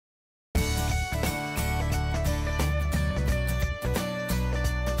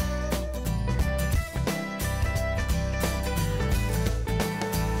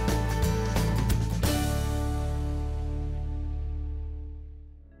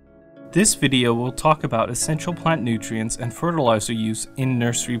This video will talk about essential plant nutrients and fertilizer use in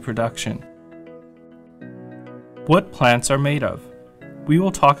nursery production. What plants are made of? We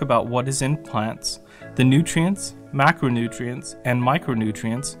will talk about what is in plants, the nutrients, macronutrients, and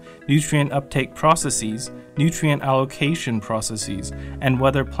micronutrients, nutrient uptake processes, nutrient allocation processes, and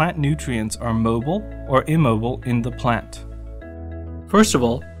whether plant nutrients are mobile or immobile in the plant. First of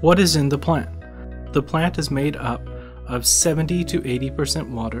all, what is in the plant? The plant is made up of 70 to 80%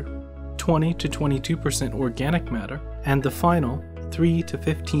 water, 20 to 22% organic matter, and the final 3 to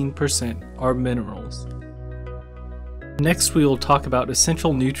 15% are minerals. Next, we will talk about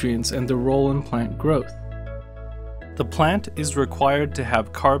essential nutrients and their role in plant growth. The plant is required to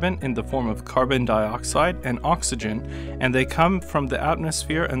have carbon in the form of carbon dioxide and oxygen, and they come from the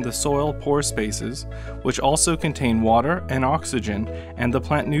atmosphere and the soil pore spaces, which also contain water and oxygen and the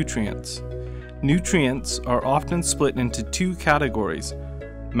plant nutrients. Nutrients are often split into two categories: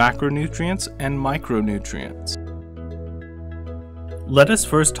 macronutrients and micronutrients. Let us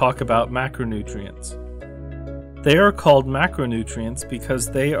first talk about macronutrients. They are called macronutrients because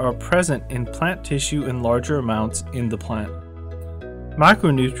they are present in plant tissue in larger amounts in the plant.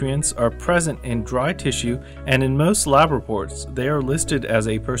 Macronutrients are present in dry tissue, and in most lab reports they are listed as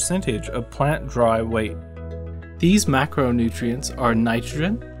a percentage of plant dry weight. These macronutrients are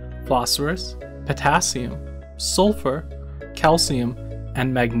nitrogen, phosphorus, potassium, sulfur, calcium,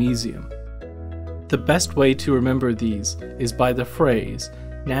 and magnesium. The best way to remember these is by the phrase,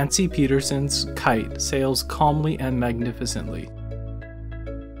 "Nancy Peterson's kite sails calmly and magnificently."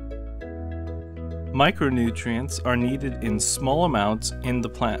 Micronutrients are needed in small amounts in the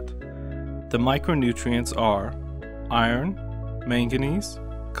plant. The micronutrients are iron, manganese,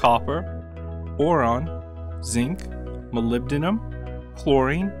 copper, boron, zinc, molybdenum,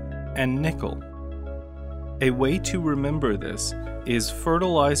 chlorine, and nickel. A way to remember this is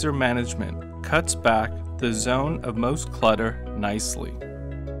fertilizer management cuts back the zone of most clutter nicely.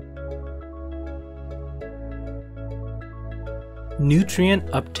 Nutrient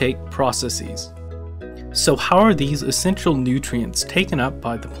uptake processes. So how are these essential nutrients taken up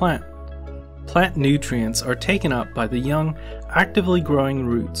by the plant? Plant nutrients are taken up by the young, actively growing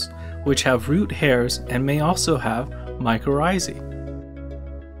roots, which have root hairs and may also have mycorrhizae.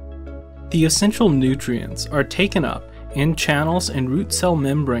 The essential nutrients are taken up in channels and root cell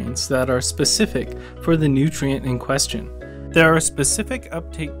membranes that are specific for the nutrient in question. There are specific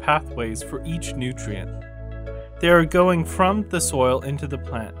uptake pathways for each nutrient. They are going from the soil into the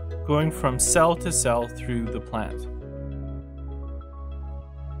plant, going from cell to cell through the plant.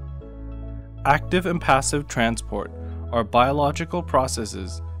 Active and passive transport are biological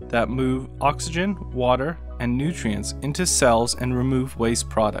processes that move oxygen, water, and nutrients into cells and remove waste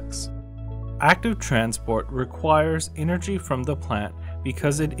products. Active transport requires energy from the plant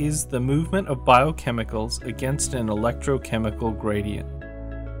because it is the movement of biochemicals against an electrochemical gradient.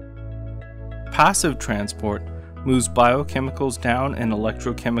 Passive transport moves biochemicals down an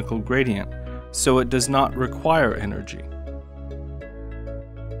electrochemical gradient, so it does not require energy.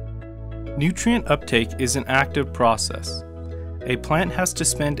 Nutrient uptake is an active process. A plant has to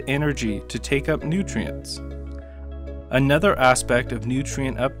spend energy to take up nutrients. Another aspect of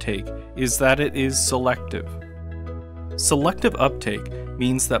nutrient uptake is that it is selective. Selective uptake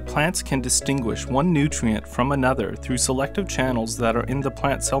means that plants can distinguish one nutrient from another through selective channels that are in the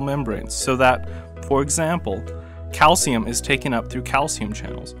plant cell membranes, so that, for example, calcium is taken up through calcium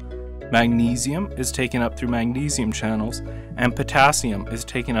channels, magnesium is taken up through magnesium channels, and potassium is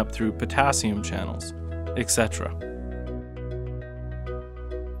taken up through potassium channels, etc.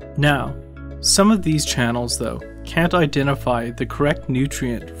 Now, some of these channels, though, can't identify the correct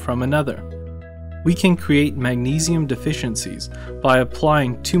nutrient from another. We can create magnesium deficiencies by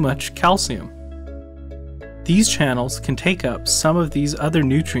applying too much calcium. These channels can take up some of these other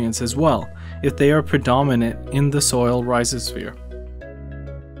nutrients as well if they are predominant in the soil rhizosphere.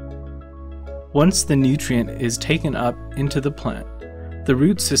 Once the nutrient is taken up into the plant, the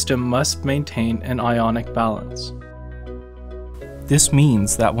root system must maintain an ionic balance. This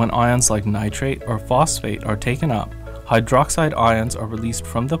means that when ions like nitrate or phosphate are taken up, hydroxide ions are released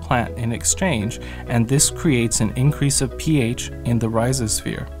from the plant in exchange, and this creates an increase of pH in the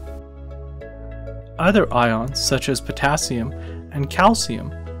rhizosphere. Other ions such as potassium and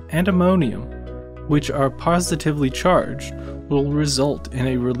calcium and ammonium, which are positively charged, will result in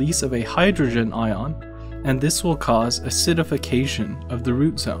a release of a hydrogen ion, and this will cause acidification of the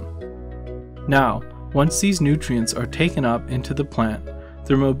root zone. Now, once these nutrients are taken up into the plant,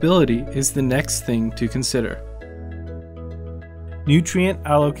 their mobility is the next thing to consider. Nutrient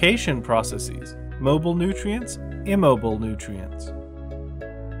allocation processes: mobile nutrients, immobile nutrients.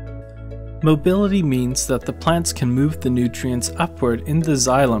 Mobility means that the plants can move the nutrients upward in the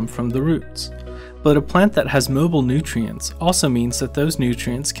xylem from the roots. But a plant that has mobile nutrients also means that those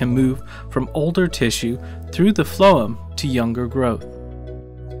nutrients can move from older tissue through the phloem to younger growth.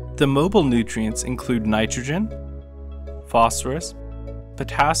 The mobile nutrients include nitrogen, phosphorus,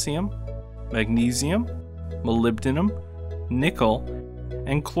 potassium, magnesium, molybdenum, nickel,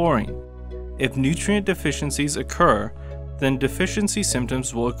 and chlorine. If nutrient deficiencies occur, then deficiency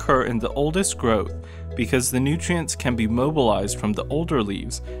symptoms will occur in the oldest growth because the nutrients can be mobilized from the older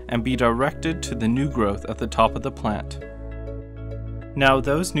leaves and be directed to the new growth at the top of the plant. Now,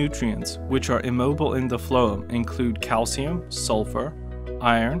 those nutrients which are immobile in the phloem include calcium, sulfur,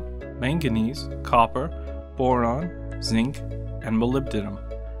 iron, manganese, copper, boron, zinc, and molybdenum.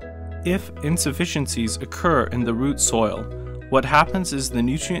 If insufficiencies occur in the root soil, what happens is the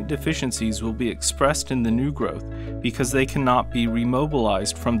nutrient deficiencies will be expressed in the new growth because they cannot be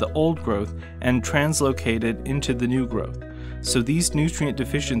remobilized from the old growth and translocated into the new growth. So these nutrient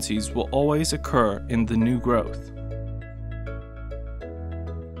deficiencies will always occur in the new growth.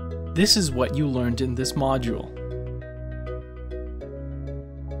 This is what you learned in this module.